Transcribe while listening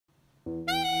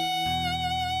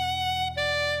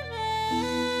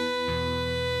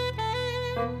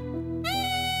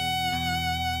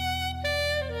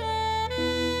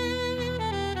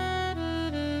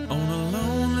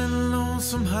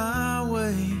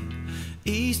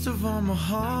of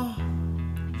Omaha.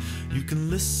 You can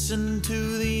listen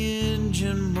to the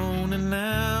engine moaning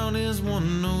out his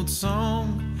one-note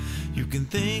song. You can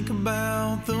think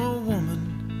about the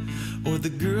woman or the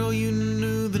girl you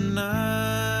knew the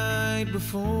night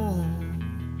before.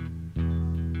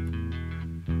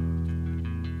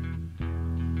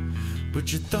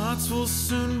 But your thoughts will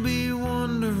soon be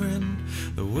wandering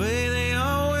the way they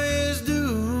always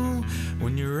do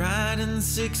when you're riding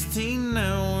 16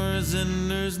 hours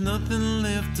and there's nothing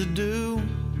left to do.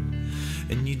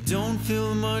 And you don't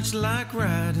feel much like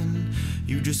riding,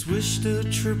 you just wish the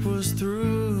trip was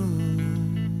through.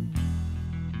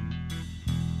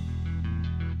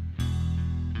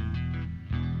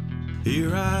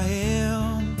 Here I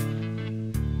am,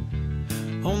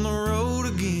 on the road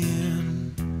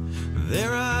again.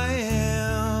 There I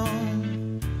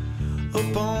am,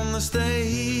 up on the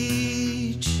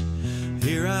stage.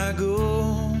 Here I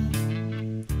go,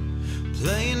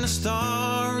 playing the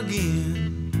star again.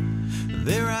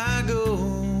 There I go,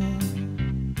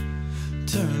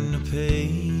 turn the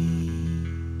page.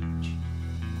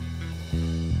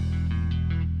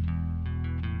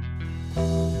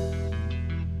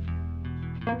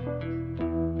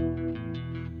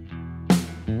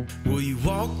 Well, you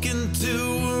walk into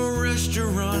a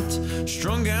restaurant,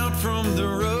 strung out from the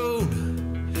road,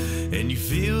 and you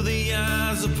feel the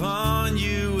eyes upon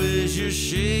you as you're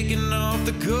shaking off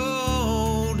the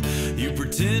cold. You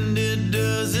pretend it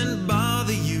doesn't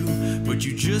bother you, but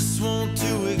you just want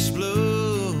to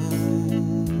explode.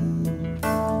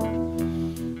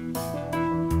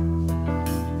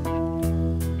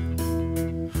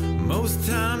 Most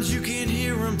times you can't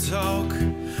hear them talk,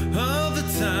 other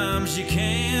times you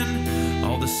can.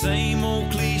 All the same old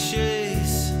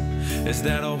cliches, is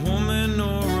that a woman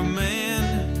or a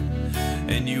man?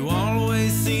 And you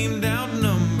always seemed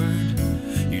outnumbered,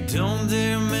 you don't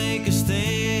dare make a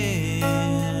stand.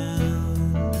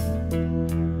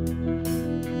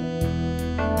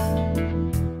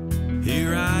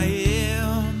 Here I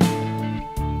am,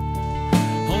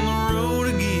 on the road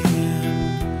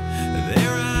again.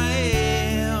 There I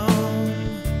am,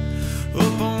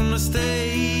 up on the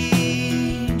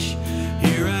stage.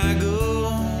 Here I go,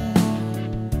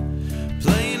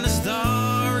 playing the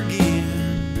star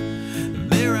again.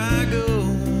 There I go,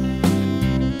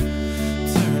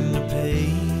 turn the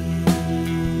page.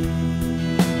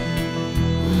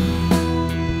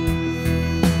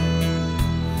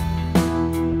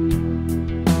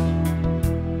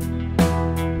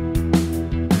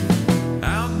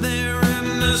 Out there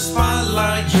in the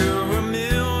spotlight, you're a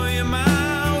million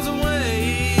miles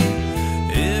away.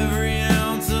 Every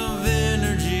ounce of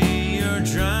energy you're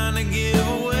trying to give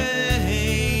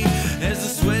away as the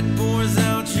sweat pours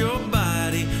out your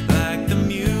body like the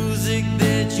music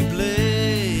that you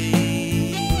play.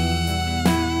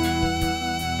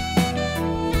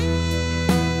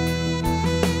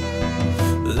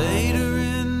 Later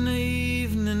in the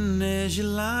evening as you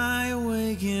lie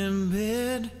awake in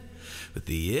bed, with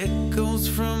the echoes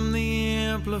from the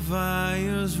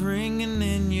amplifiers ringing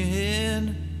in your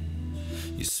head,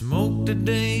 you smoke the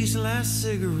day's last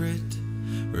cigarette,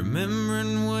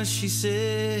 remembering what she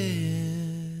said.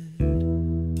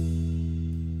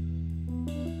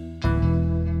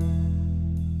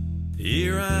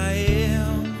 Here I